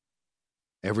done.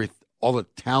 All the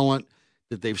talent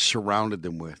that they've surrounded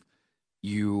them with.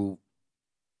 You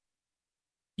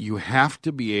have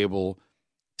to be able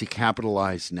to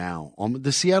capitalize now. On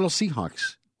the Seattle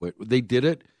Seahawks, they did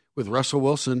it with Russell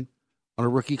Wilson on a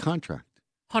rookie contract.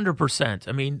 100%.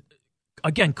 I mean,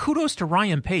 again, kudos to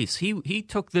Ryan Pace. He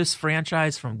took this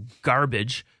franchise from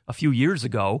garbage a few years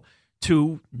ago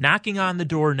to knocking on the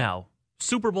door now.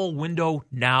 Super Bowl window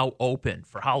now open.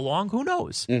 For how long? Who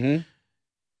knows? Mm-hmm.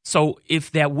 So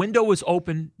if that window is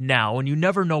open now, and you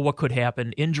never know what could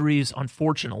happen, injuries,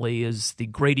 unfortunately, is the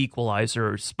great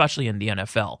equalizer, especially in the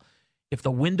NFL. If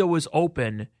the window is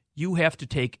open, you have to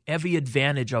take every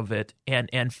advantage of it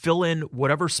and fill in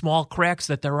whatever small cracks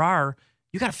that there are.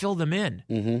 You got to fill them in.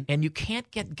 Mm-hmm. And you can't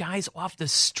get guys off the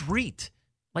street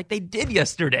like they did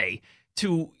yesterday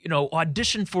to,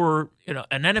 audition for,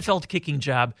 an NFL kicking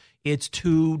job. It's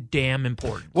too damn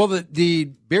important. Well, the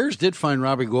Bears did find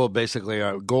Robbie Gould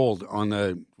Gold on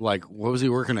the, what was he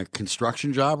working, a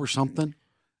construction job or something?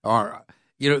 Or,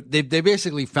 they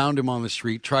basically found him on the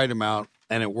street, tried him out,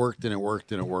 and it worked and it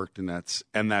worked and it worked, and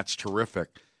that's terrific.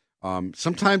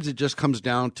 Sometimes it just comes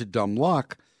down to dumb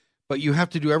luck, but you have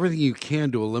to do everything you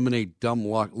can to eliminate dumb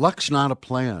luck. Luck's not a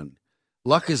plan.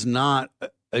 Luck is not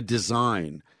a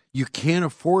design. You can't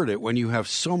afford it when you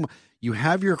have you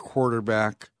have your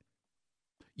quarterback,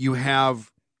 you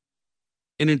have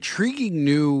an intriguing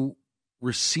new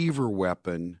receiver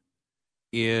weapon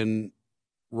in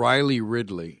Riley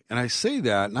Ridley. And I say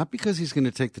that not because he's going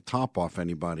to take the top off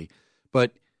anybody,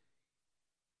 but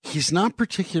he's not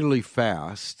particularly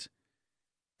fast.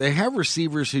 They have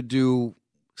receivers who do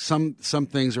some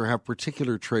things or have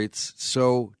particular traits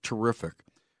so terrific.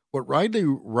 What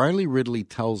Riley Ridley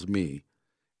tells me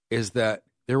is that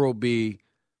there will be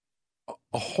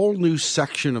a whole new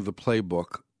section of the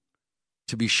playbook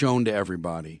to be shown to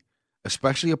everybody,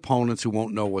 especially opponents who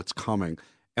won't know what's coming.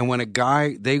 And when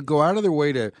they go out of their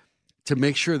way to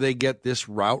make sure they get this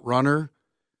route runner,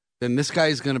 then this guy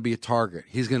is going to be a target.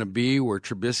 He's going to be where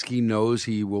Trubisky knows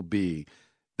he will be.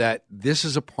 That this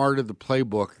is a part of the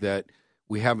playbook that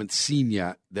we haven't seen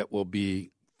yet that will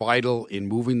be vital in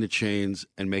moving the chains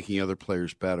and making other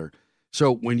players better.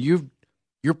 So when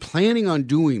you're planning on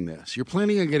doing this, you're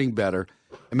planning on getting better.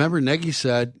 Remember, Nagy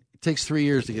said it takes 3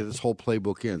 years to get this whole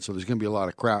playbook in, so there's going to be a lot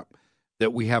of crap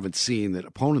that we haven't seen, that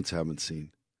opponents haven't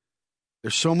seen.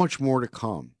 There's so much more to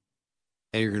come,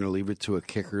 and you're going to leave it to a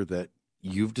kicker that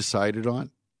you've decided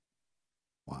on?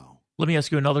 Wow. Let me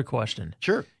ask you another question.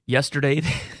 Sure. Yesterday,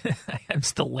 I'm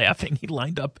still laughing. He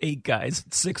lined up 8 guys,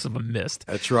 and 6 of them missed.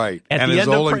 That's right. And as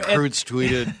Olin Kreutz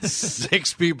tweeted,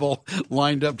 6 people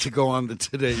lined up to go on the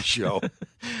Today Show.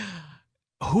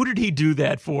 Who did he do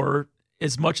that for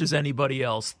as much as anybody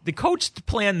else? The coach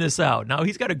planned this out. Now,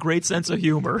 he's got a great sense of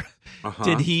humor. Uh-huh.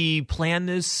 Did he plan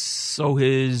this so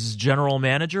his general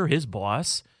manager, his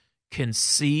boss, can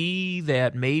see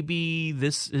that maybe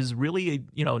this is really,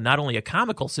 not only a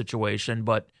comical situation,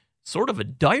 but sort of a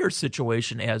dire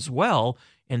situation as well,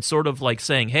 and sort of like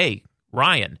saying, hey,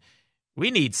 Ryan,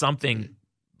 we need something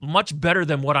much better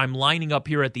than what I'm lining up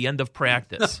here at the end of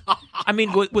practice. I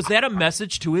mean, was that a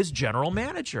message to his general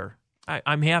manager?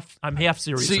 I'm half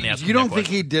serious. See, in asking you don't that think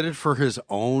question. he did it for his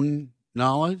own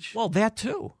knowledge? Well, that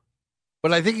too.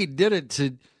 But I think he did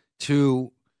it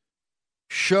to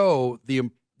show the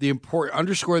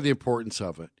underscore the importance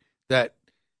of it. That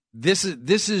this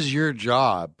is your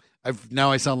job.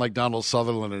 Now I sound like Donald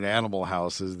Sutherland in Animal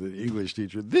House as the English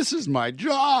teacher. This is my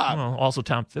job. Well, also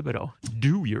Tom Thibodeau.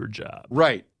 Do your job.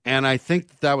 Right. And I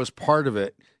think that was part of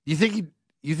it. You think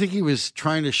he was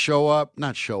trying to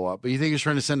not show up, but you think he was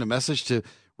trying to send a message to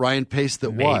Ryan Pace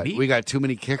that Maybe. we got too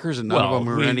many kickers and none of them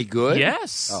were any good?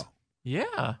 Yes. Oh.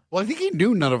 Yeah. Well, I think he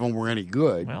knew none of them were any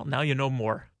good. Well, now you know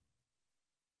more.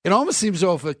 It almost seems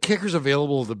though if a kicker's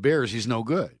available to the Bears, he's no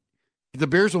good. The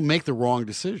Bears will make the wrong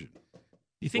decision.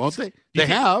 You think Won't they? They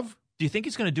have. Do you think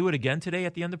he's going to do it again today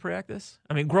at the end of practice?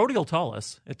 I mean, Grody will tell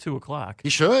us at 2:00. He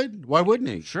should. Why wouldn't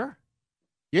he? Sure.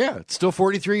 Yeah, it's still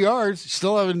 43 yards.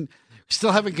 Still haven't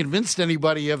convinced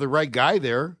anybody you have the right guy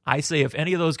there. I say if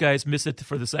any of those guys miss it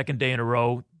for the second day in a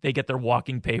row, they get their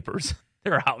walking papers.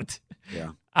 They're out.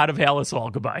 Yeah. Out of Halas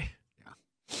Hall. Goodbye. Yeah.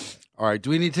 All right. Do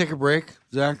we need to take a break,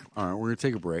 Zach? All right, we're going to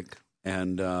take a break.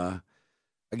 And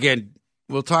again,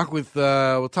 we'll talk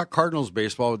Cardinals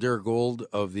baseball with Derek Gould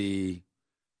of the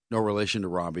No Relation to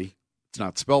Robbie. It's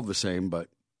not spelled the same, but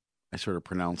I sort of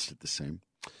pronounced it the same.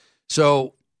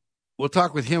 So we'll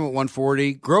talk with him at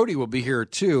 1:40. Grody will be here,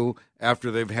 too,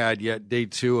 after they've had yet day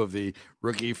 2 of the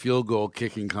rookie field goal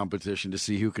kicking competition to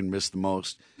see who can miss the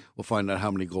most. We'll find out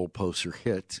how many goal posts are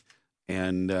hit.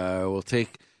 And we'll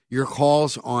take your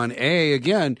calls on,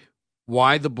 again,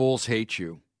 why the Bulls hate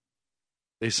you.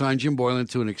 They signed Jim Boylan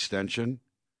to an extension.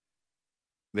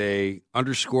 They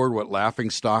underscored what laughing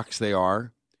stocks they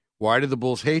are. Why do the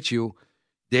Bulls hate you?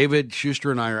 David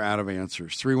Schuster and I are out of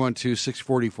answers.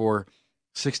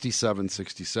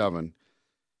 312-644-6767.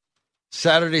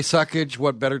 Saturday Suckage,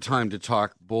 what better time to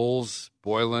talk Bulls,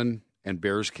 Boylan, and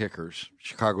Bears kickers?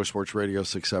 Chicago Sports Radio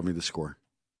 670 The Score.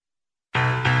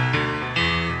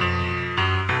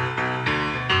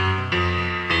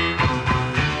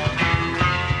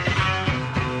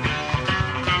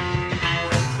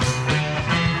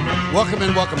 Welcome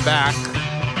in, welcome back.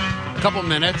 A couple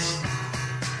minutes.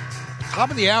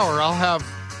 Top of the hour, I'll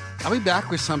be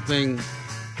back with something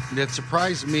that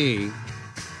surprised me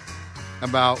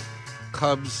about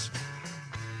Cubs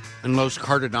and Los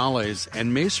Cardinals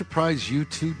and may surprise you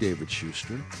too, David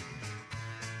Schuster.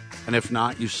 And if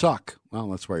not, you suck. Well,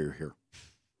 that's why you're here.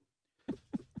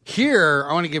 Here,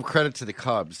 I want to give credit to the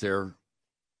Cubs. Their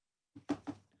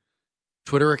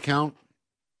Twitter account,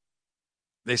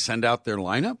 they send out their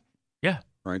lineup. Yeah.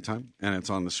 Right time. And it's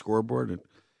on the scoreboard.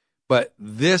 But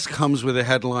this comes with a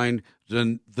headline,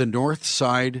 the North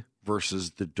Side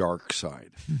versus the Dark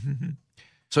Side.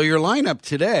 So your lineup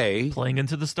today. Playing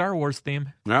into the Star Wars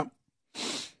theme. Yep.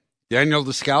 Daniel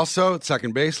Descalso at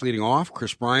second base, leading off.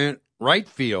 Chris Bryant, right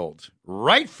field,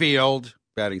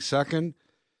 batting second.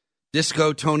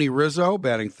 Disco Tony Rizzo,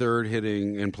 batting third,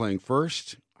 hitting and playing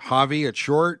first. Javi at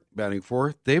short, batting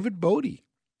fourth. David Bodie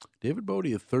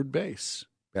at third base,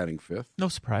 batting fifth. No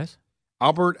surprise.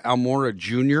 Albert Almora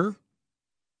Jr.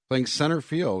 playing center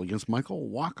field against Michael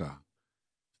Wacha.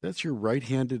 That's your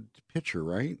right-handed pitcher,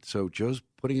 right? So Joe's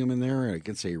putting him in there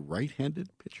against a right-handed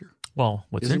pitcher. Well,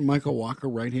 Isn't Michael Wacha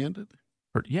right-handed?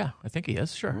 Yeah, I think he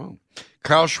is, sure. Oh.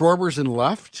 Kyle Schwarber's in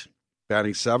left,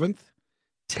 batting seventh.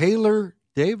 Taylor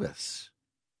Davis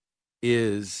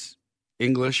is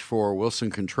English for Wilson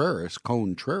Contreras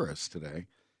today.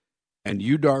 And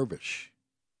Yu Darvish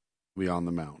will be on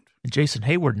the mound. And Jason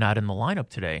Hayward not in the lineup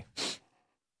today.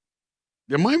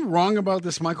 Am I wrong about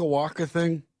this Michael Wacha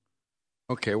thing?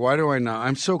 Okay, why do I not?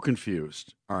 I'm so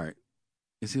confused. All right.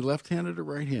 Is he left-handed or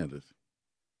right-handed?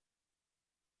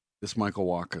 This Michael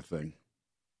Wacha thing.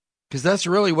 Because that's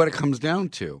really what it comes down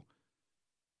to.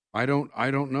 I don't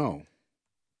know.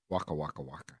 Waka.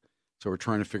 So we're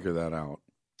trying to figure that out.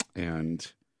 And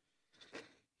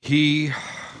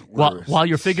while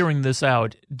you're figuring this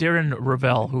out, Darren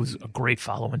Ravel, who's a great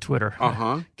follow on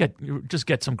Twitter,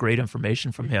 get some great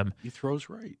information from him. He throws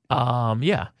right.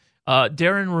 Yeah.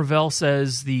 Darren Ravel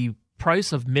says the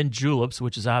price of mint juleps,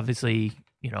 which is obviously,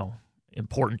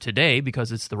 important today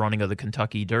because it's the running of the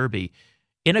Kentucky Derby,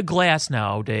 in a glass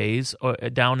nowadays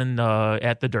down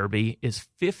at the Derby is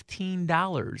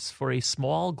 $15 for a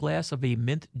small glass of a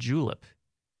mint julep.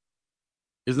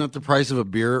 Isn't that the price of a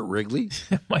beer at Wrigley?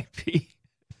 It might be.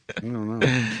 I don't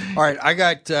know. All right, I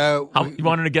got... you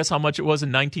wanted to guess how much it was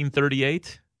in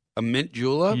 1938? A mint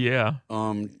julep? Yeah.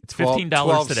 It's $15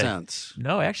 12 today. cents.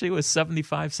 No, actually it was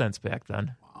 75 cents back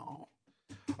then. Wow.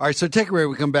 All right, so take a break.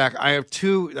 We come back. I have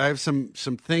some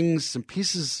things, some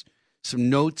pieces, some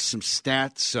notes, some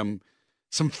stats,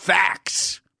 some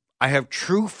facts. I have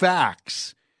true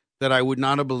facts that I would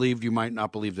not have believed. You might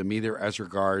not believe them either, as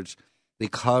regards the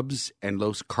Cubs and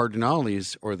Los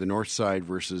Cardinales, or the North Side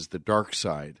versus the Dark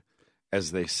Side,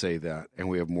 as they say that. And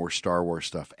we have more Star Wars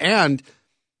stuff. And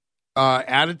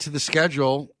added to the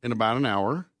schedule in about an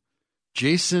hour,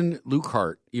 Jason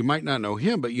Lukehart. You might not know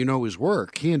him, but you know his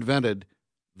work. He invented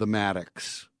the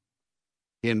Maddox.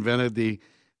 He invented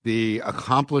the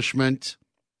accomplishment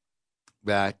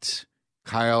that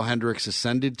Kyle Hendricks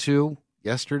ascended to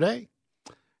yesterday.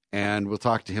 And we'll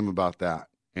talk to him about that.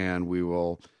 And we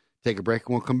will take a break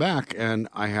and we'll come back. And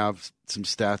I have some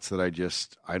stats that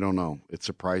I don't know. It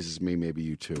surprises me, maybe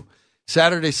you too.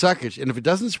 Saturday Suckage. And if it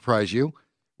doesn't surprise you,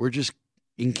 we're just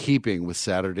in keeping with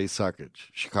Saturday Suckage.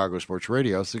 Chicago Sports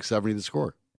Radio, 670 The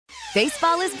Score.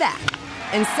 Baseball is back,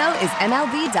 and so is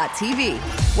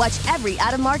MLB.tv. Watch every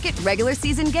out-of-market regular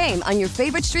season game on your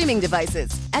favorite streaming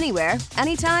devices, anywhere,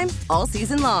 anytime, all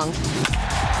season long.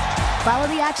 Follow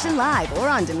the action live or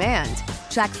on demand.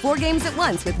 Track 4 games at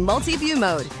once with multi-view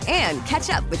mode and catch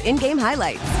up with in-game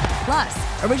highlights.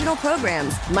 Plus, original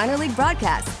programs, minor league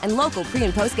broadcasts, and local pre-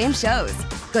 and post-game shows.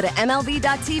 Go to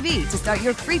MLB.tv to start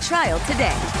your free trial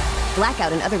today.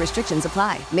 Blackout and other restrictions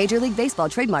apply. Major League Baseball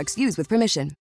trademarks used with permission.